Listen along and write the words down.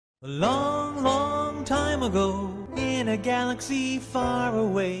A long, long time ago, in a galaxy far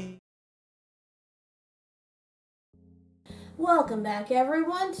away. Welcome back,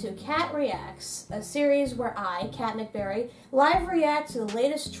 everyone, to Kat Reacts, a series where I, Kat MacBerrie, live react to the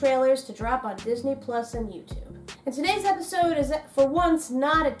latest trailers to drop on Disney Plus and YouTube. And today's episode is, for once,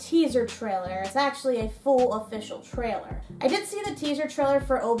 not a teaser trailer. It's actually a full official trailer. I did see the teaser trailer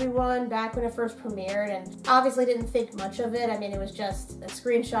for Obi-Wan back when it first premiered, and obviously didn't think much of it. I mean, it was just a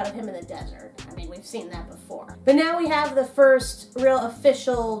screenshot of him in the desert. I mean, we've seen that before. But now we have the first real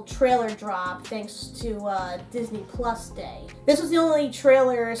official trailer drop, thanks to Disney Plus Day. This was the only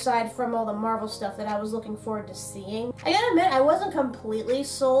trailer, aside from all the Marvel stuff, that I was looking forward to seeing. I gotta admit, I wasn't completely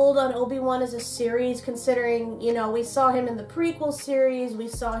sold on Obi-Wan as a series, considering, you know, we saw him in the prequel series, we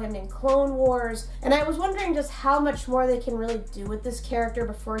saw him in Clone Wars, and I was wondering just how much more they can really do with this character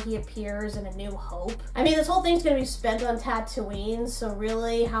before he appears in A New Hope. I mean, this whole thing's gonna be spent on Tatooine, so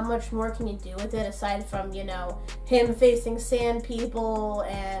really, how much more can you do with it aside from, you know, him facing sand people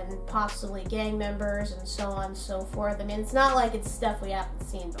and possibly gang members and so on and so forth. I mean, it's not like it's stuff we haven't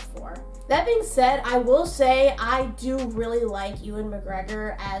seen before. That being said, I will say I do really like Ewan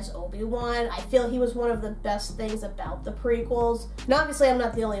McGregor as Obi-Wan. I feel he was one of the best things about the prequels. And obviously I'm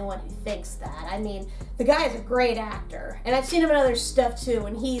not the only one who thinks that. I mean, the guy is a great actor. And I've seen him in other stuff too,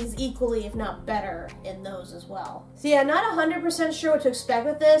 and he's equally, if not better, in those as well. So yeah, not 100% sure what to expect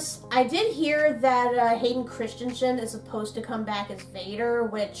with this. I did hear that Hayden Christensen is supposed to come back as Vader,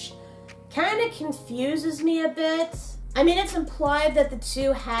 which kind of confuses me a bit. I mean, it's implied that the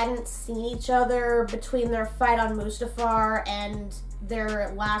two hadn't seen each other between their fight on Mustafar and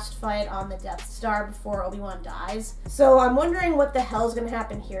their last fight on the Death Star before Obi-Wan dies. So I'm wondering what the hell is going to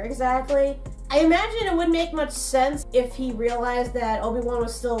happen here exactly. I imagine it would make much sense if he realized that Obi-Wan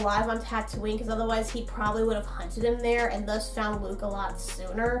was still alive on Tatooine, because otherwise he probably would have hunted him there and thus found Luke a lot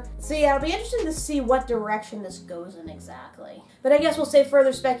sooner. So yeah, it'll be interesting to see what direction this goes in exactly. But I guess we'll save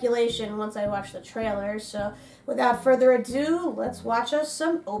further speculation once I watch the trailer. So without further ado, let's watch us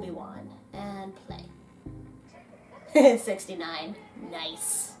some Obi-Wan and play. 69.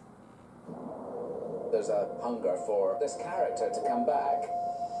 Nice. There's a hunger for this character to come back.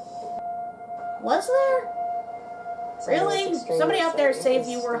 Was there? Really? Somebody out there said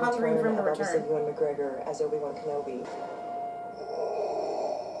you were hungry for him to return. Obi-Wan McGregor as Obi-Wan Kenobi.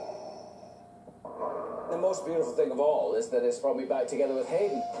 The most beautiful thing of all is that it's brought me back together with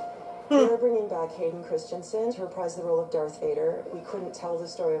Hayden. We're bringing back Hayden Christensen to reprise the role of Darth Vader. We couldn't tell the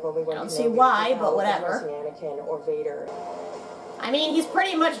story of Obi-Wan Kenobi. I don't see why, but whatever. Anakin or Vader. I mean, he's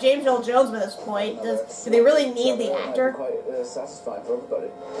pretty much James Earl Jones by this point. Do they really need the actor? Quite satisfying for everybody.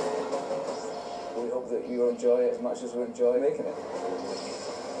 We hope that you enjoy it as much as we enjoy making it.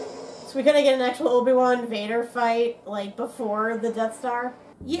 So we're gonna get an actual Obi-Wan Vader fight, like, before the Death Star?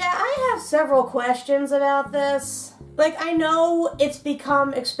 Yeah, I have several questions about this. Like, I know it's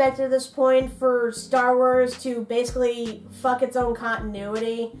become expected at this point for Star Wars to basically fuck its own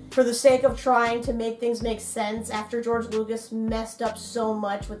continuity for the sake of trying to make things make sense after George Lucas messed up so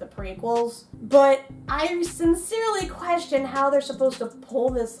much with the prequels. But I sincerely question how they're supposed to pull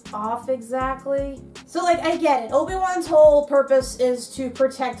this off exactly. So, like, I get it. Obi-Wan's whole purpose is to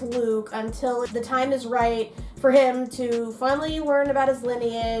protect Luke until the time is right for him to finally learn about his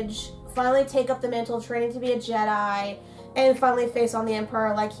lineage, finally take up the mantle of training to be a Jedi, and finally face on the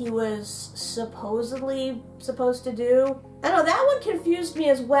Empire like he was supposedly supposed to do. I don't know, that one confused me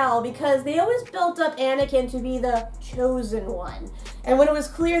as well, because they always built up Anakin to be the chosen one. And when it was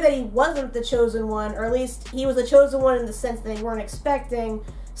clear that he wasn't the chosen one, or at least he was the chosen one in the sense that they weren't expecting,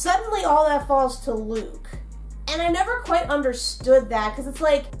 suddenly all that falls to Luke. And I never quite understood that, because it's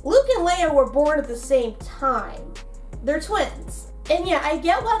like, Luke and Leia were born at the same time. They're twins. And yeah, I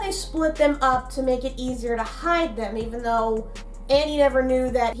get why they split them up to make it easier to hide them, even though Annie never knew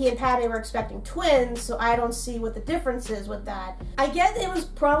that he and Padme were expecting twins, so I don't see what the difference is with that. I get it was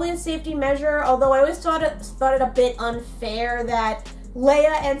probably a safety measure, although I always thought it a bit unfair that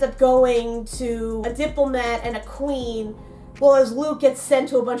Leia ends up going to a diplomat and a queen, well, as Luke gets sent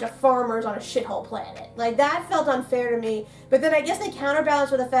to a bunch of farmers on a shithole planet. Like, that felt unfair to me. But then I guess they counterbalance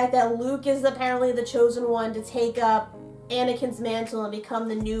with the fact that Luke is apparently the chosen one to take up Anakin's mantle and become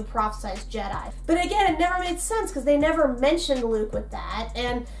the new prophesized Jedi. But again, it never made sense because they never mentioned Luke with that.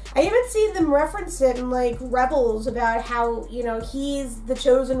 And I even see them reference it in, like, Rebels about how, you know, he's the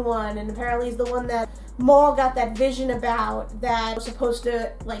chosen one, and apparently he's the one that Maul got that vision about that was supposed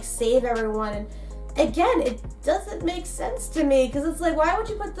to, like, save everyone. And again, it doesn't make sense to me, because it's like, why would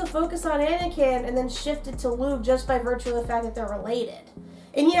you put the focus on Anakin and then shift it to Luke just by virtue of the fact that they're related?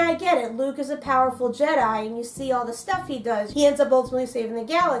 And yeah, I get it. Luke is a powerful Jedi, and you see all the stuff he does. He ends up ultimately saving the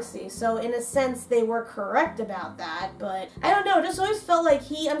galaxy. So in a sense, they were correct about that. But I don't know. It just always felt like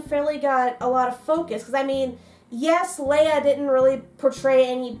he unfairly got a lot of focus. Because, I mean, yes, Leia didn't really portray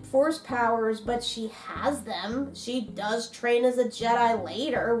any Force powers, but she has them. She does train as a Jedi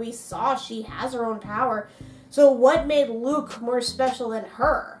later. We saw she has her own power. So what made Luke more special than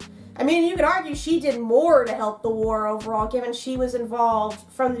her? I mean, you could argue she did more to help the war overall, given she was involved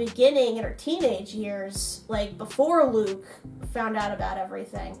from the beginning in her teenage years, like before Luke found out about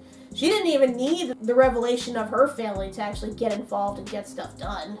everything. She didn't even need the revelation of her family to actually get involved and get stuff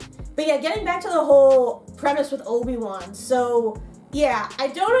done. But yeah, getting back to the whole premise with Obi-Wan, so yeah, I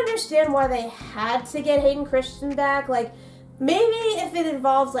don't understand why they had to get Hayden Christensen back. Like, maybe if it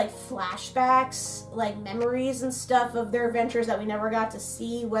involves, like, flashbacks, like, memories and stuff of their adventures that we never got to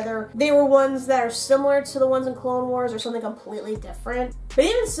see, whether they were ones that are similar to the ones in Clone Wars or something completely different. But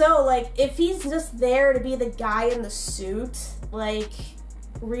even so, like, if he's just there to be the guy in the suit, like,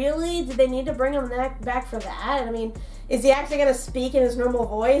 really? Did they need to bring him back for that? I mean, is he actually going to speak in his normal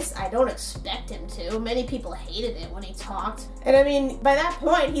voice? I don't expect him to. Many people hated it when he talked. And I mean, by that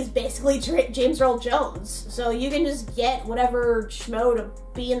point, he's basically James Earl Jones. So you can just get whatever schmo to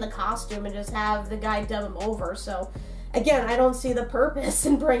be in the costume and just have the guy dub him over. So again, I don't see the purpose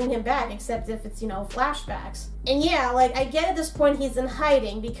in bringing him back, except if it's, you know, flashbacks. And yeah, like, I get at this point he's in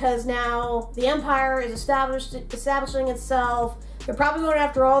hiding because now the Empire is establishing itself. They're probably going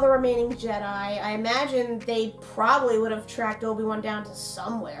after all the remaining Jedi. I imagine they probably would have tracked Obi-Wan down to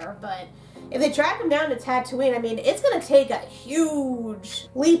somewhere, but if they track him down to Tatooine, I mean, it's going to take a huge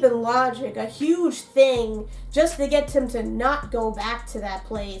leap in logic, a huge thing, just to get him to not go back to that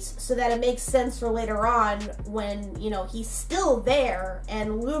place so that it makes sense for later on when, you know, he's still there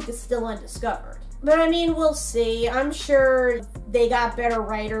and Luke is still undiscovered. But I mean, we'll see. I'm sure they got better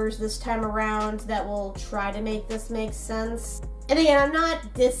writers this time around that will try to make this make sense. And again, I'm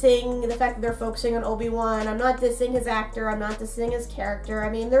not dissing the fact that they're focusing on Obi-Wan. I'm not dissing his actor. I'm not dissing his character. I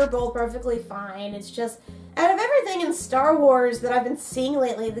mean, they're both perfectly fine. It's just, out of everything in Star Wars that I've been seeing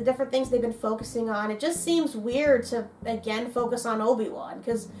lately, the different things they've been focusing on, it just seems weird to, again, focus on Obi-Wan.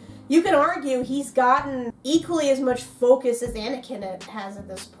 Because you can argue he's gotten equally as much focus as Anakin has at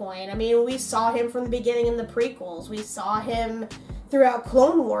this point. I mean, we saw him from the beginning in the prequels. We saw him throughout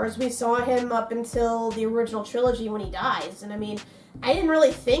Clone Wars. We saw him up until the original trilogy when he dies. And I mean, I didn't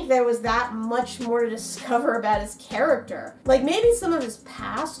really think there was that much more to discover about his character. Like, maybe some of his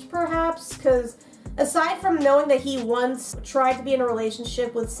past, perhaps, because aside from knowing that he once tried to be in a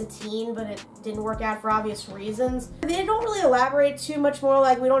relationship with Satine, but it didn't work out for obvious reasons, they don't really elaborate too much more.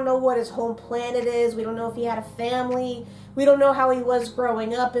 Like, we don't know what his home planet is. We don't know if he had a family. We don't know how he was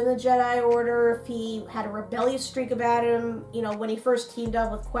growing up in the Jedi Order, if he had a rebellious streak about him, you know, when he first teamed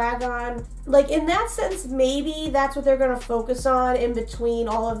up with Qui-Gon. Like, in that sense, maybe that's what they're going to focus on in between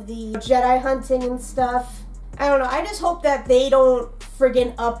all of the Jedi hunting and stuff. I don't know, I just hope that they don't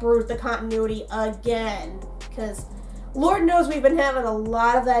friggin' uproot the continuity again, because Lord knows we've been having a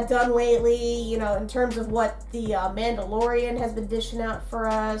lot of that done lately, you know, in terms of what the Mandalorian has been dishing out for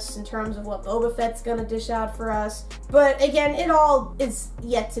us, in terms of what Boba Fett's gonna dish out for us. But again, it all is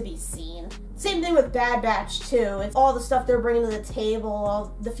yet to be seen. Same thing with Bad Batch too. It's all the stuff they're bringing to the table,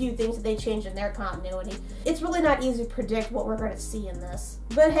 all the few things that they changed in their continuity. It's really not easy to predict what we're going to see in this.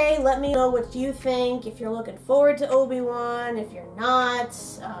 But hey, let me know what you think, if you're looking forward to Obi-Wan, if you're not,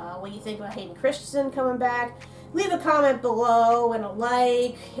 what you think about Hayden Christensen coming back. Leave a comment below and a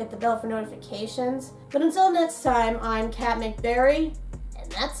like, hit the bell for notifications. But until next time, I'm Kat MacBerrie,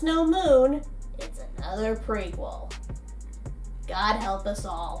 and that's no moon, it's another prequel. God help us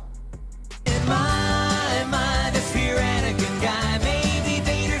all. In my mind, this here Anakin guy